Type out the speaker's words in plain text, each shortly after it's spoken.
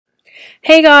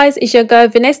Hey guys, it's your girl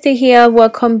Vanessa here.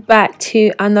 Welcome back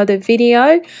to another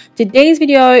video. Today's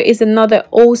video is another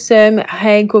awesome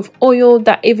hair growth oil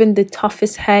that even the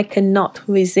toughest hair cannot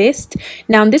resist.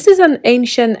 Now this is an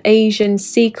ancient Asian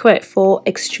secret for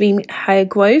extreme hair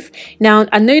growth. Now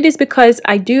I know this because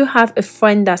I do have a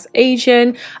friend that's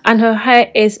Asian and her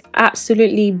hair is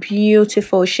absolutely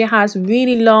beautiful. She has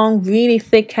really long, really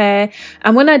thick hair,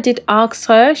 and when I did ask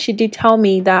her, she did tell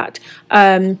me that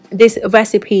this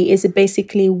recipe is basically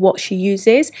what she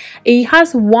uses. It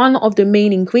has one of the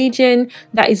main ingredients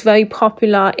that is very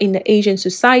popular in the Asian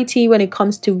society when it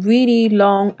comes to really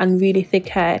long and really thick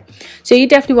hair. So you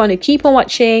definitely want to keep on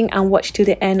watching and watch to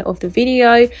the end of the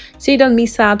video so you don't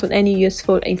miss out on any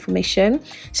useful information.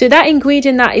 So that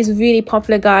ingredient that is really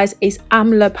popular, guys, is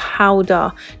amla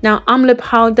powder. Now amla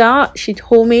powder, she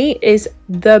told me, is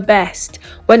the best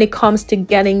when it comes to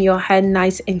getting your hair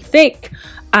nice and thick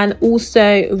and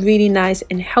also really nice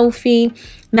and healthy.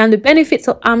 Now the benefits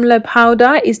of amla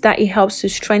powder is that it helps to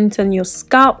strengthen your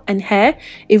scalp and hair.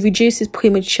 It reduces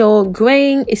premature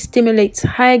graying, it stimulates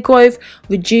hair growth,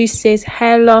 reduces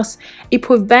hair loss, it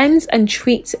prevents and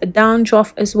treats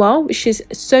dandruff as well, which is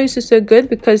so good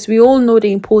because we all know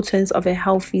the importance of a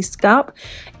healthy scalp.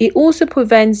 It also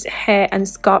prevents hair and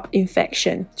scalp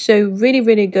infection, so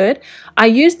really good. I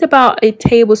used about 1.5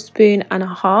 tablespoons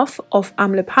of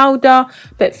amla powder,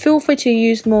 but feel free to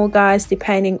use more, guys,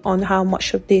 depending on how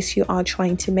much of this you are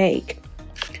trying to make.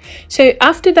 So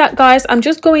after that, guys, I'm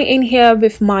just going in here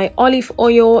with my olive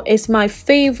oil. It's my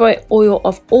favorite oil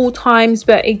of all times,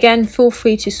 but again, feel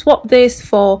free to swap this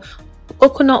for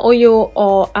coconut oil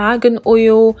or argan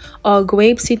oil or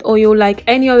grapeseed oil, like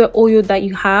any other oil that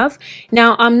you have.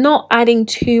 Now I'm not adding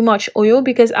too much oil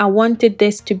because I wanted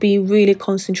this to be really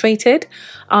concentrated.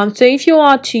 So if you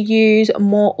are to use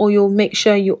more oil, make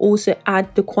sure you also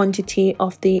add the quantity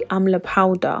of the amla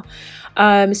powder.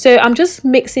 So I'm just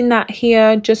mixing that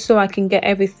here just so I can get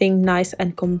everything nice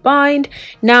and combined.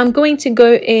 Now I'm going to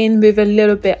go in with a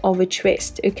little bit of a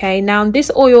twist. Okay, now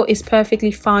this oil is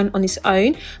perfectly fine on its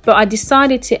own, but I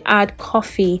decided to add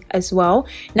coffee as well.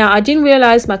 Now I didn't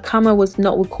realize my camera was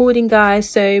not recording,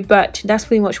 guys, but that's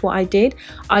pretty much what I did.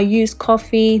 I used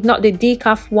coffee, not the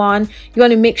decaf one. You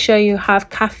want to make sure you have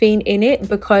caffeine in it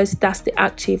because that's the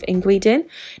active ingredient.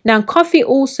 Now coffee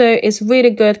also is really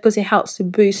good because it helps to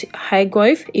boost hair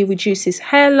growth, it reduces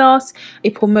hair loss,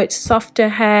 it promotes softer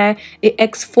hair, it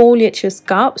exfoliates your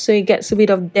scalp so it gets rid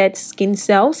of dead skin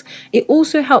cells. It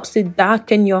also helps to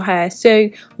darken your hair, so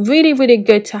really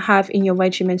good to have in your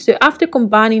regimen. So after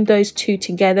combining those two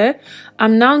together,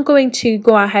 I'm now going to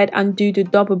go ahead and do the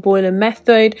double boiler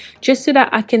method just so that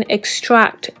I can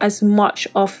extract as much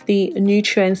of the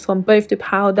nutrients from both the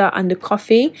powder and the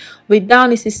coffee without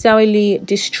necessarily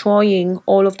destroying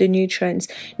all of the nutrients.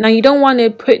 Now you don't want to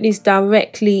put this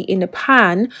directly in the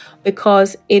pan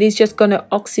because it is just going to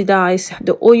oxidize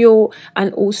the oil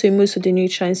and also most of the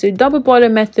nutrients. So double boiler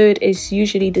method is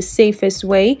usually the safest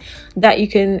way that you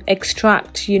can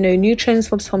extract, nutrients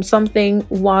from something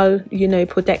while,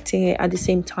 protecting it at the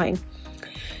same time.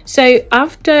 So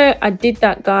after I did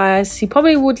that, guys, you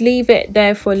probably would leave it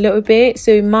there for a little bit.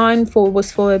 So mine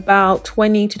was for about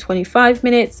 20 to 25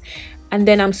 minutes. And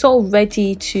then I'm sort of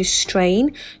ready to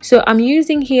strain. So I'm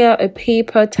using here a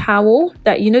paper towel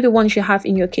that, the ones you have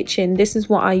in your kitchen. This is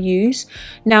what I use.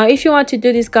 Now, if you are to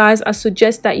do this, guys, I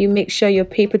suggest that you make sure your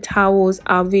paper towels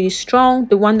are really strong.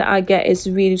 The one that I get is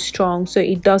really strong so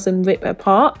it doesn't rip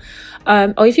apart.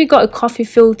 Or if you got a coffee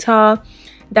filter,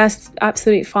 that's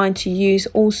absolutely fine to use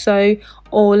also,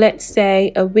 or let's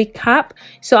say a wig cap.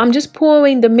 So I'm just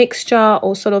pouring the mixture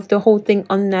or sort of the whole thing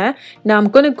on there. Now I'm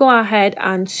going to go ahead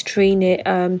and strain it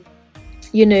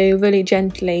really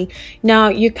gently. Now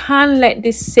you can let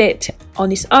this sit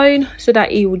on its own so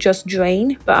that it will just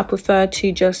drain, but I prefer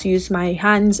to just use my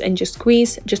hands and just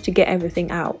squeeze just to get everything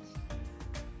out.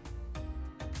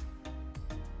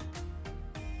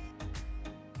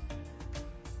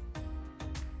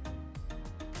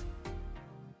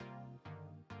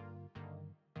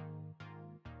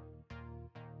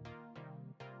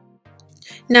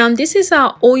 Now this is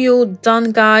our oil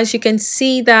done, guys. You can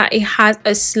see that it has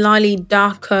a slightly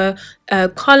darker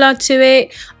color to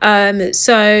it,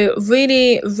 so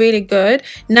really good.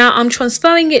 Now I'm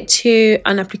transferring it to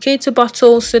an applicator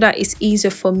bottle so that it's easier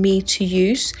for me to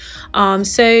use.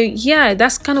 So yeah,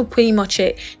 that's kind of pretty much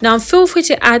it. Now feel free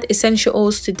to add essential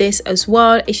oils to this as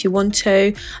well if you want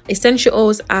to. Essential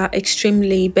oils are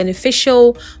extremely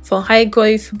beneficial for hair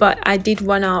growth, but I did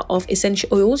run out of essential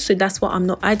oils, so that's why I'm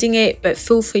not adding it, but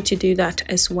feel free to do that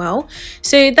as well.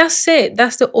 So that's it,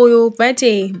 that's the oil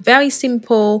ready. Very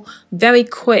simple, very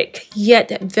quick yet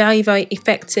very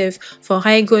effective for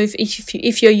hair growth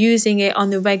if you're using it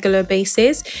on a regular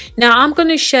basis. Now I'm going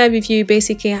to share with you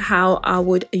basically how I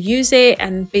would use it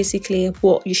and basically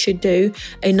what you should do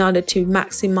in order to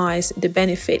maximize the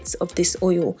benefits of this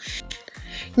oil.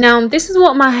 Now this is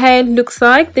what my hair looks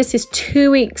like. This is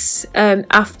 2 weeks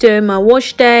after my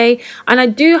wash day, and I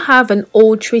do have an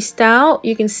old twist out.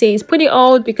 You can see it's pretty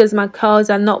old because my curls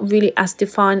are not really as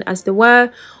defined as they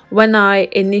were when I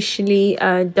initially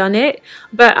done it,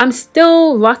 but I'm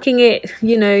still rocking it,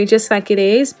 you know, just like it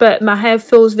is. But my hair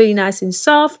feels really nice and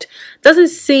soft, doesn't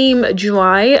seem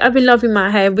dry. I've been loving my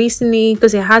hair recently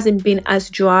because it hasn't been as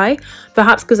dry,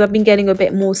 perhaps because I've been getting a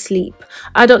bit more sleep,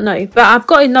 I don't know. But I've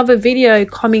got another video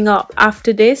coming up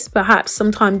after this, perhaps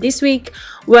sometime this week,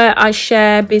 where I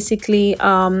share basically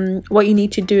what you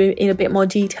need to do in a bit more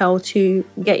detail to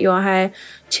get your hair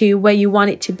to where you want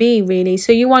it to be, really.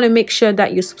 So you want to make sure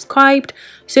that you're subscribed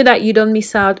so that you don't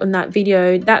miss out on that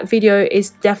video. That video is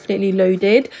definitely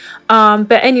loaded.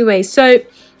 But anyway, so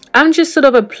I'm just sort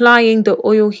of applying the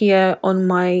oil here on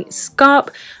my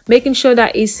scalp, making sure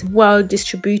that it's well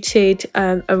distributed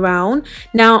around.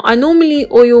 Now I normally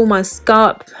oil my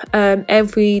scalp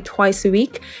every twice a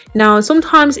week. Now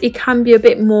sometimes it can be a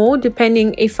bit more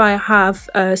depending if I have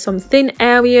some thin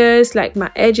areas like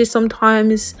my edges.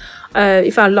 Sometimes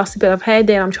if I lost a bit of hair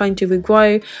there, I'm trying to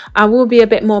regrow, I will be a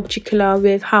bit more particular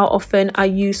with how often I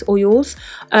use oils.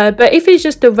 But if it's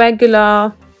just a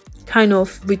regular kind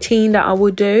of routine that I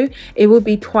would do, it will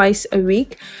be twice a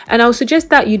week, and I would suggest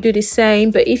that you do the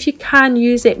same. But if you can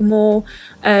use it more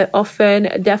often,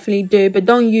 definitely do, but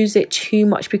don't use it too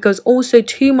much, because also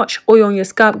too much oil on your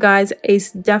scalp, guys,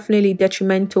 is definitely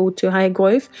detrimental to hair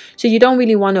growth, so you don't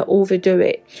really want to overdo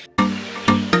it.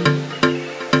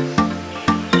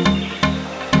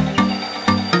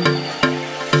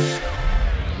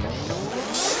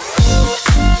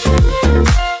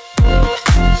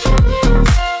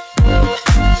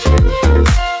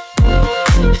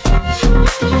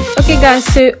 Guys,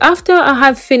 so after I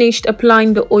have finished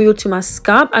applying the oil to my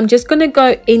scalp, I'm just gonna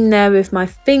go in there with my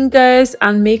fingers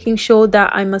and making sure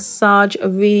that I massage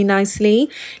really nicely.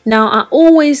 Now I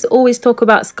always talk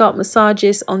about scalp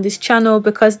massages on this channel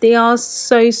because they are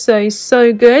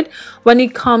so good when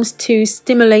it comes to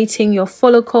stimulating your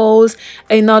follicles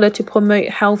in order to promote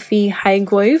healthy hair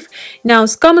growth. Now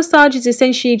scalp massages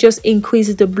essentially just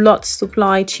increases the blood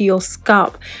supply to your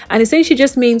scalp, and essentially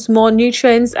just means more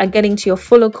nutrients are getting to your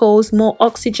follicles, more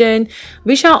oxygen,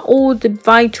 which are all the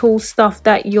vital stuff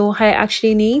that your hair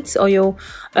actually needs, or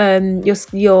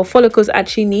your follicles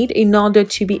actually need in order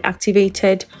to be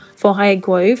activated for hair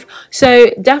growth.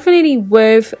 So definitely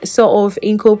worth sort of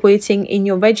incorporating in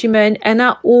your regimen. And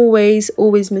I always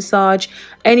massage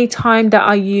anytime that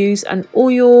I use an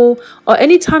oil, or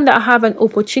anytime that I have an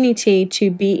opportunity to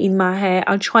be in my hair.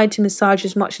 I'll try to massage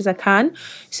as much as I can.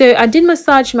 So I did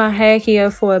massage my hair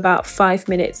here for about 5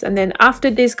 minutes, and then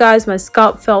after this, guys, my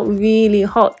scalp felt really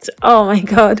hot. Oh my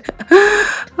god.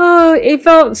 Oh, it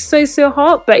felt so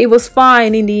hot, but it was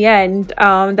fine in the end.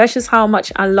 That's just how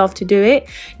much I love to do it.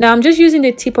 Now I'm just using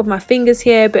the tip of my fingers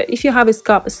here, but if you have a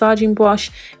scalp massaging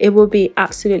brush, it will be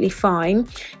absolutely fine.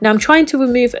 Now I'm trying to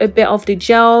remove a bit of the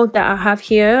gel that I have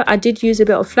here. I did use a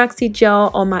bit of flaxseed gel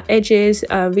on my edges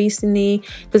recently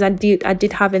because I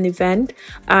did have an event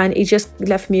and it just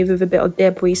left me with a bit of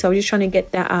debris, so I was just trying to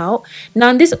get that out.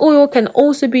 Now this oil can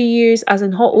also be used as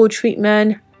an hot oil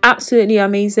treatment. Absolutely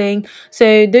amazing.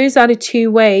 So those are the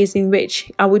two ways in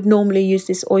which I would normally use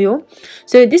this oil.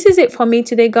 So this is it for me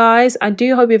today, guys. I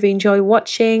do hope you've enjoyed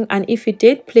watching, and if you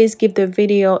did, please give the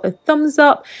video a thumbs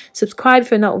up, subscribe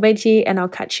if you're not already, and I'll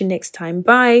catch you next time.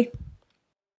 Bye.